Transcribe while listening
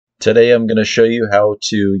Today I'm going to show you how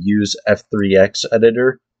to use F3X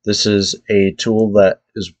Editor. This is a tool that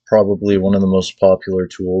is probably one of the most popular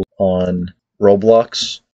tools on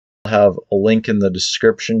Roblox. I'll have a link in the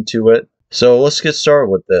description to it. So let's get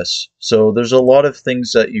started with this. So there's a lot of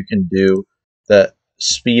things that you can do that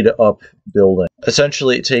speed up building.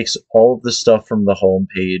 Essentially, it takes all of the stuff from the home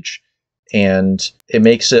page and it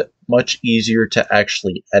makes it much easier to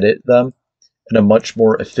actually edit them in a much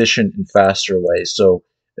more efficient and faster way. So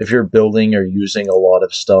if you're building or using a lot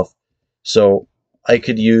of stuff, so I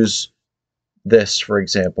could use this, for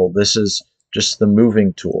example. This is just the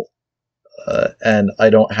moving tool. And I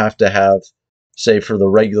don't have to have, say, for the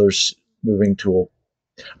regular moving tool,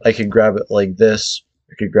 I could grab it like this,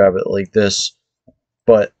 I could grab it like this.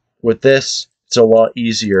 But with this, it's a lot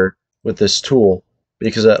easier with this tool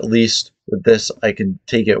because at least with this, I can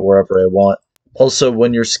take it wherever I want. Also,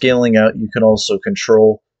 when you're scaling out, you can also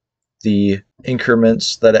control the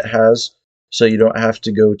increments that it has, so you don't have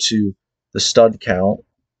to go to the stud count.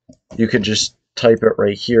 You can just type it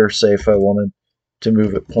right here. Say if I wanted to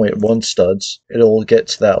move it 0.1 studs, it'll get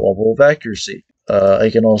to that level of accuracy. I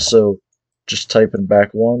can also just type in back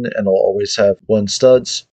 1 and it'll always have 1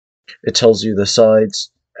 studs. It tells you the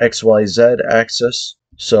sides, XYZ axis,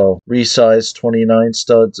 so resize 29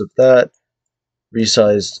 studs of that,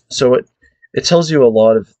 resize, so it tells you a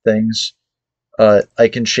lot of things. I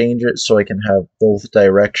can change it so I can have both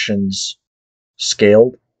directions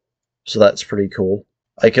scaled, so that's pretty cool.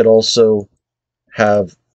 I could also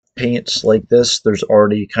have paints like this. There's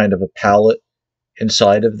already kind of a palette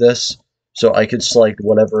inside of this, so I could select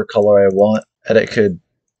whatever color I want, and it could,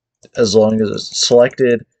 as long as it's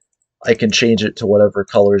selected, I can change it to whatever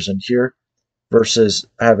color's in here, versus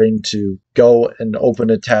having to go and open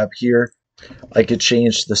a tab here. I could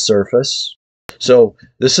change the surface. So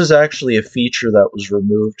this is actually a feature that was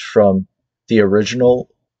removed from the original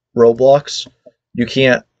Roblox. You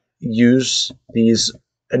can't use these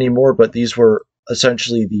anymore, but these were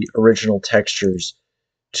essentially the original textures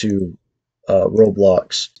to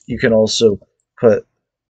Roblox. You can also put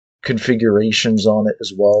configurations on it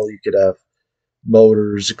as well. You could have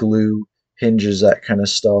motors, glue, hinges, that kind of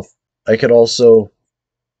stuff. I could also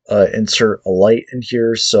insert a light in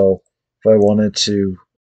here, so if I wanted to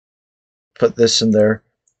put this in there,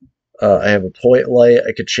 I have a point light.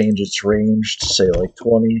 I could change its range to say like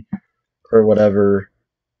 20 or whatever.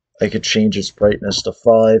 I could change its brightness to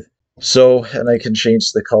 5. So, and I can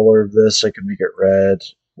change the color of this. I can make it red,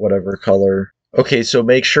 whatever color. Okay, so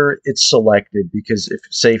make sure it's selected, because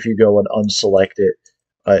if you go and unselect it,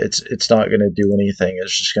 it's not going to do anything.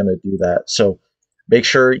 It's just going to do that. So make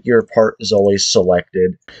sure your part is always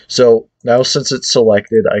selected. So now since it's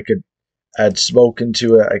selected, I could add smoke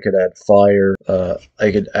into it, I could add fire,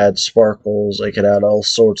 I could add sparkles, I could add all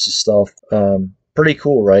sorts of stuff. Pretty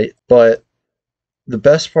cool, right? But the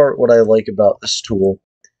best part, what I like about this tool,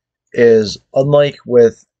 is unlike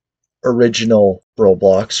with original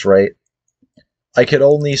Roblox, right? I could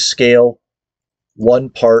only scale one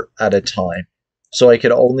part at a time. So I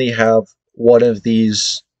could only have one of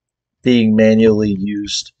these being manually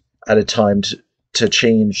used at a time to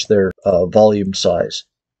change their volume size.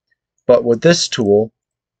 But with this tool,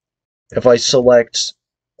 if I select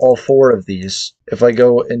all 4 of these, if I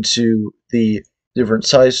go into the different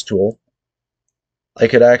size tool, I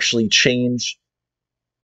could actually change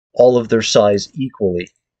all of their size equally.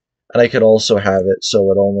 And I could also have it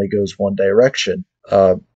so it only goes one direction.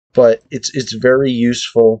 But it's very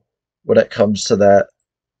useful when it comes to that.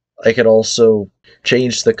 I could also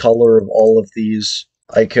change the color of all of these.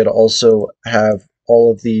 I could also have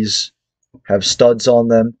all of these have studs on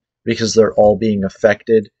them, because they're all being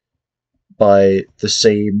affected by the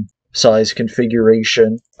same size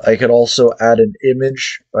configuration. I could also add an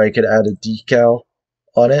image, or I could add a decal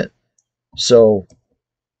on it. So,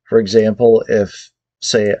 for example, if,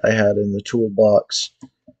 say, I had in the toolbox,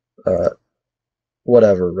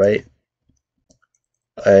 whatever, right?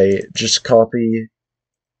 I just copy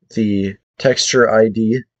the texture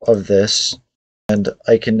ID of this, and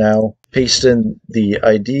I can now paste in the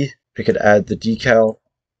ID. I could add the decal,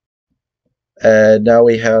 and now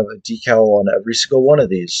we have a decal on every single one of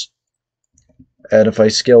these. And if I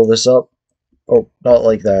scale this up, oh, not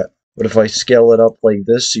like that, but if I scale it up like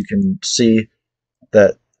this, you can see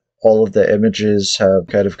that all of the images have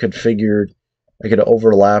kind of configured. I could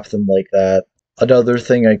overlap them like that. Another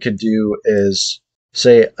thing I could do is,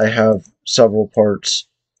 say I have several parts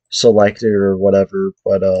selected or whatever,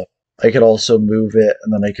 but I could also move it,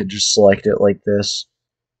 and then I could just select it like this,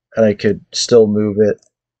 and I could still move it.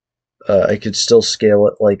 I could still scale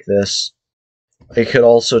it like this. I could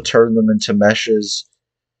also turn them into meshes.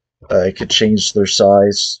 I could change their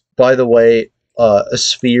size. by the way, a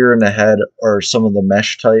sphere and a head are some of the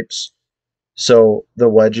mesh types. So the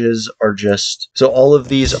wedges are just, so all of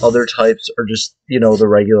these other types are just, the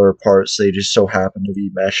regular parts. They just so happen to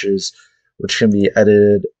be meshes, which can be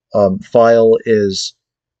edited. File is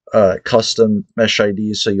custom mesh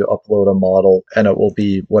ID, so you upload a model and it will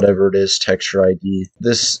be whatever it is, texture ID.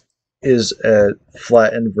 This is a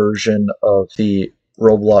flattened version of the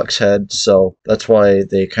Roblox head, so that's why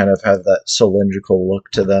they kind of have that cylindrical look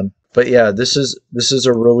to them. But yeah, this is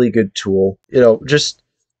a really good tool. Just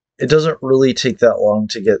it doesn't really take that long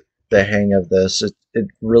to get the hang of this. It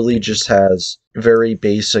really just has very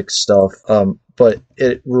basic stuff, but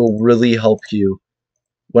it will really help you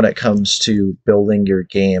when it comes to building your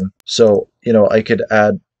game. So, I could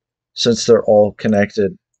add, since they're all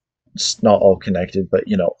connected, it's not all connected, but,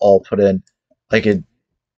 all put in, I could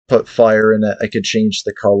put fire in it. I could change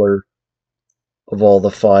the color of all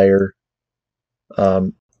the fire.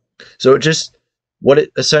 So what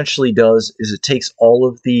it essentially does is it takes all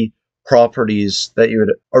of the properties that you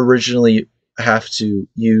would originally have to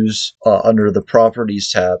use under the properties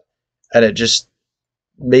tab, and it just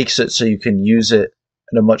makes it so you can use it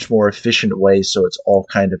in a much more efficient way, so it's all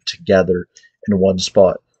kind of together in one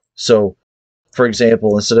spot. So, for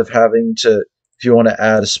example, instead of having to, if you want to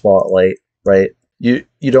add a spotlight, right, you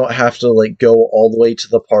don't have to like go all the way to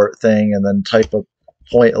the part thing and then type a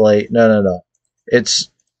point light. No.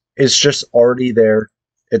 It's just already there.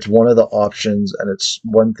 It's one of the options, and it's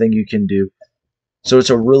one thing you can do. So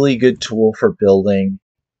it's a really good tool for building.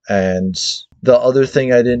 And the other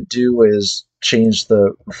thing I didn't do is change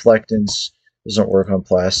the reflectance. Doesn't work on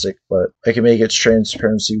plastic, but I can make its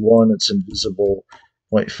transparency 1, it's invisible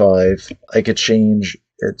 0.5. I could change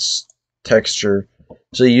its texture.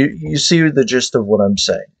 So you see the gist of what I'm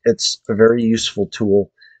saying. It's a very useful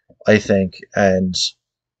tool, I think, and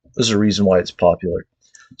there's a reason why it's popular.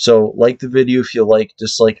 So like the video if you like,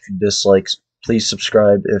 dislike if you dislike, please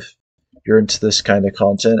subscribe if you're into this kind of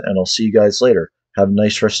content, and I'll see you guys later. Have a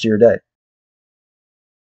nice rest of your day.